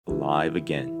alive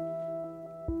again.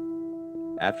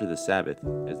 After the Sabbath,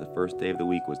 as the first day of the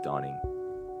week was dawning,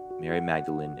 Mary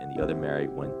Magdalene and the other Mary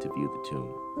went to view the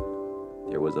tomb.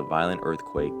 There was a violent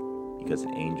earthquake because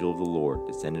an angel of the Lord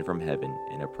descended from heaven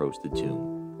and approached the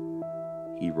tomb.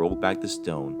 He rolled back the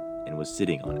stone and was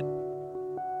sitting on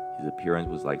it. His appearance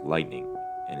was like lightning,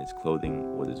 and his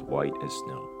clothing was as white as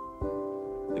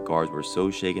snow. The guards were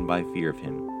so shaken by fear of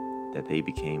him that they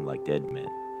became like dead men.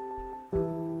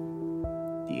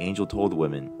 The angel told the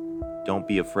women, "Don't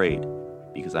be afraid,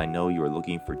 because I know you are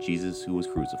looking for Jesus who was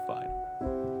crucified.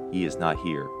 He is not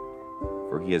here,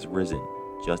 for he has risen,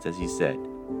 just as he said.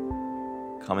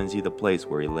 Come and see the place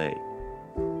where he lay.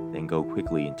 Then go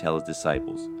quickly and tell his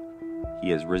disciples, he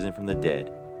has risen from the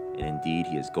dead, and indeed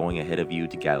he is going ahead of you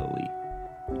to Galilee.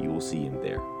 You will see him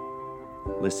there.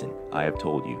 Listen, I have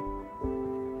told you."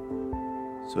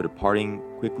 So departing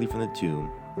quickly from the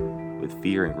tomb, with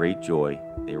fear and great joy,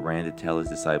 they ran to tell his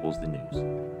disciples the news.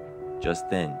 Just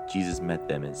then Jesus met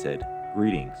them and said,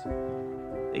 "Greetings."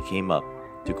 They came up,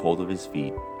 took hold of his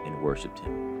feet, and worshipped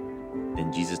him.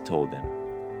 Then Jesus told them,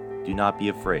 "Do not be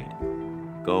afraid.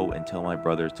 Go and tell my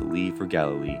brothers to leave for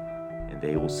Galilee, and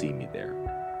they will see me there."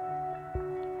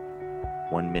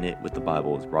 1 Minute with the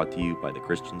Bible is brought to you by the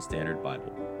Christian Standard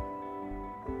Bible.